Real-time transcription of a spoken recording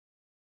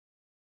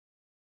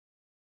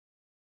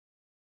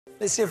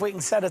Let's see if we can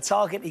set a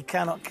target he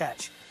cannot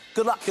catch.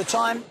 Good luck. Your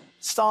time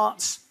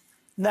starts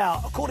now.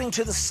 According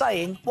to the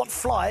saying, what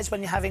flies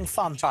when you're having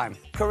fun? Time.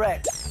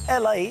 Correct.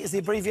 LA is the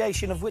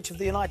abbreviation of which of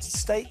the United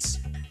States?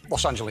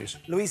 Los Angeles.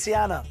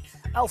 Louisiana.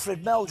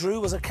 Alfred Meldrew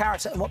was a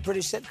character in what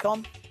British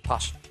sitcom?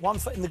 Pass. One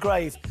Foot in the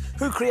Grave.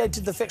 Who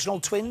created the fictional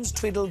twins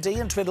Tweedledee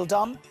and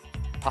Tweedledum?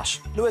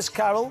 Pass. Lewis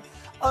Carroll.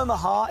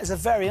 Omaha is a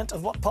variant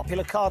of what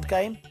popular card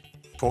game?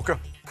 Poker.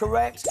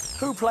 Correct.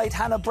 Who played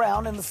Hannah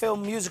Brown in the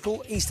film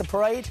musical Easter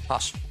Parade?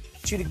 Pass.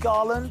 Judy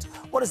Garland.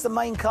 What is the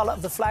main colour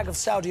of the flag of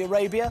Saudi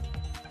Arabia?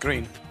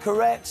 Green.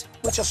 Correct.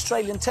 Which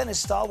Australian tennis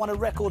star won a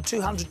record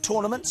 200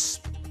 tournaments?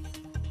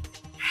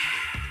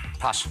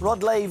 Pass.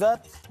 Rod Laver.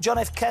 John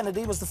F.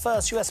 Kennedy was the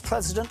first US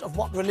president of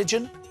what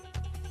religion?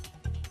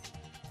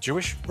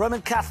 Jewish.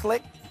 Roman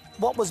Catholic.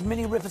 What was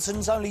Minnie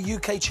Riperton's only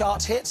UK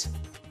chart hit?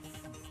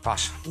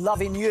 Pass.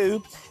 Loving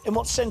You. In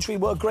what century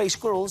were grey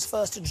squirrels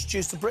first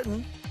introduced to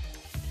Britain?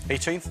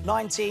 18th.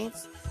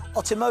 19th.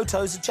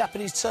 Otimoto is a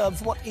Japanese term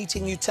for what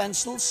eating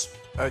utensils?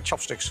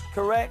 Chopsticks.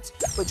 Correct.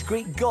 Which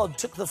Greek god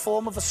took the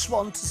form of a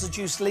swan to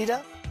seduce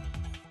Leda?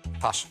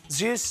 Pass.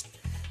 Zeus.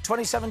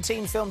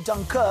 2017 film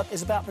Dunkirk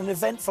is about an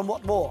event from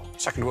what war?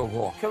 Second World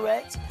War.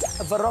 Correct.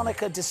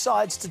 Veronica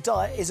Decides to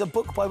Die is a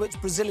book by which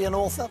Brazilian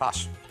author?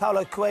 Pass.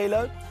 Paulo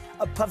Coelho.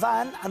 A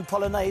pavan and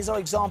polonaise are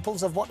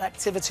examples of what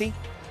activity?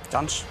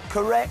 Dance.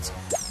 Correct.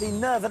 The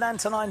Nerva and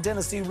Antonine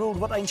dynasty ruled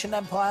what ancient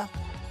empire?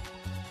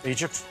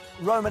 Egypt.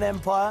 Roman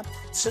Empire.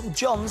 St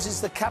John's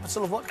is the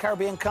capital of what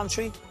Caribbean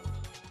country?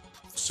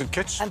 St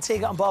Kitts.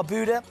 Antigua and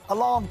Barbuda.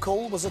 Alarm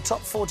Call was a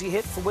top 40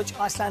 hit for which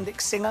Icelandic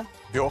singer?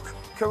 Bjork.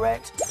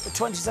 Correct. The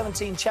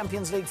 2017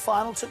 Champions League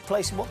final took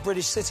place in what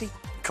British city?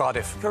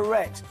 Cardiff.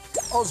 Correct.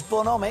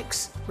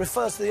 Osbornomics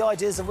refers to the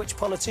ideas of which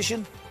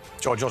politician?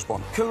 George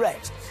Osborne.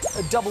 Correct.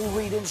 Double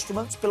reed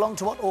instruments belong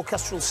to what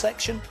orchestral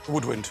section?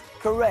 Woodwind.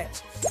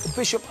 Correct.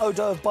 Bishop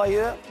Odo of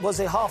Bayeux was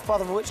the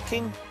half-brother of which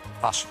king?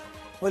 Pass.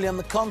 William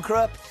the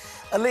Conqueror.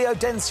 A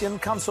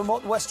Leodensian comes from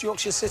what West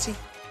Yorkshire city?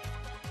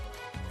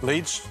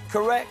 Leeds.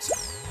 Correct.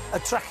 A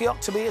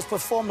tracheotomy is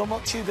performed on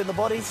what tube in the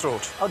body?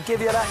 Throat. I'll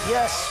give you that,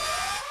 yes.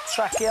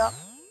 Trachea,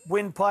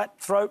 windpipe,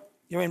 throat.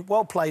 You're in.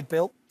 Well played,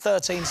 Bill.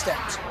 13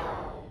 steps.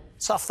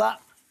 Tough that.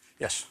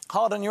 Yes.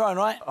 Hard on your own,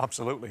 right?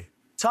 Absolutely.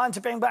 Time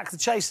to bring back the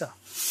chaser.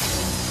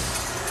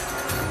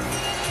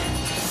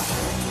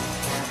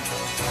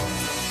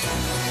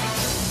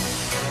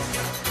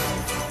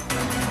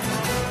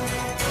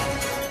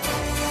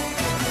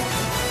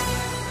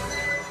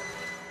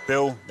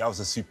 Bill, that was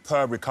a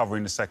superb recovery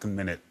in the second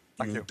minute.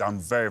 Thank you. You've done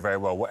very, very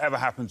well. Whatever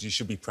happens, you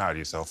should be proud of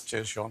yourself.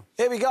 Cheers, Sean.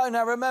 Here we go.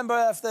 Now,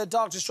 remember, if the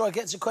Dark Destroyer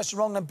gets a question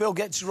wrong, then Bill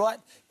gets it right.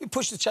 We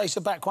push the chaser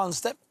back one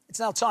step. It's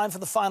now time for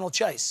the final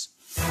chase.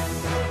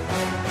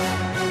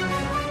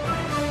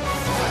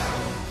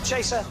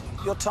 Chaser,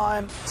 your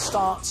time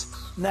starts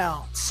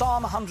now.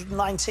 Psalm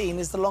 119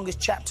 is the longest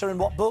chapter in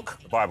what book?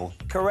 The Bible.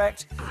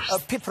 Correct.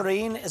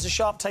 Piperine is a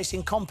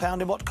sharp-tasting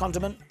compound in what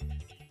condiment?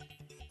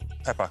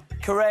 Pepper.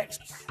 Correct.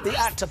 The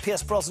actor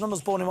Pierce Brosnan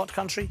was born in what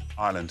country?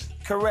 Ireland.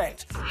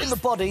 Correct. In the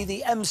body,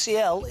 the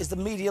MCL is the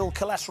medial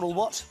collateral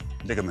what?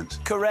 Ligament.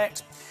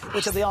 Correct.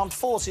 Which of the armed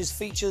forces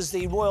features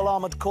the Royal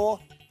Armoured Corps?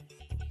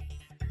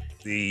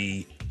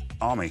 The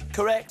Army.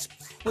 Correct.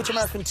 Which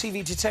American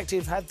TV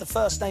detective had the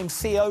first name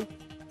Theo?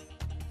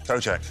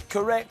 Kojak.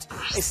 Correct.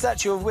 A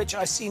statue of which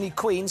Iceni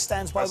Queen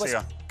stands by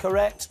Garcia.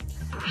 Correct.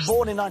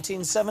 Born in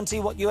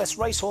 1970, what US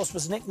racehorse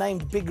was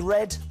nicknamed Big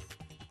Red?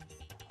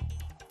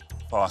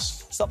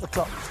 Pass. Stop the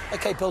clock.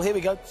 OK, Bill, here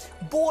we go.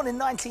 Born in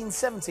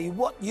 1970,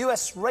 what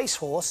US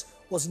racehorse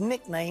was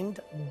nicknamed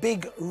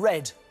Big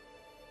Red?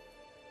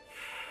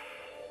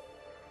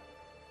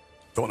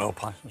 Don't know,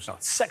 Pass.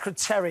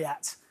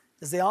 Secretariat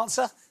is the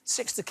answer.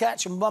 6 to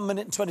catch and 1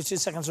 minute and 22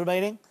 seconds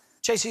remaining.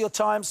 Chaser, your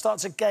time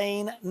starts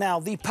again now.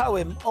 The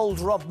poem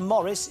Old Rob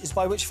Morris is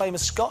by which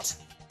famous Scot?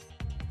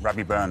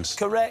 Rabbie Burns.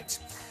 Correct.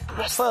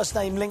 What first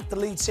name linked the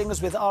lead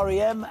singers with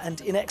R.E.M.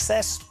 and In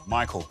Excess?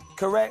 Michael.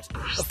 Correct.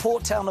 The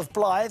port town of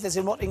Blythe is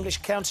in what English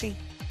county?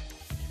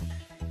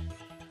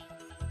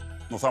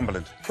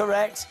 Northumberland.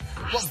 Correct.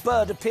 What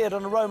bird appeared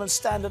on a Roman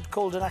standard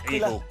called an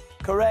aquila? Eagle.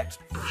 Correct.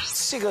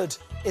 Sigurd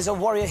is a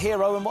warrior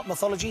hero in what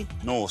mythology?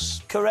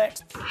 Norse.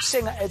 Correct.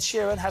 Singer Ed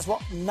Sheeran has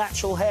what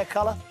natural hair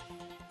colour?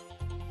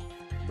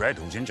 Red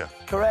or ginger.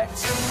 Correct.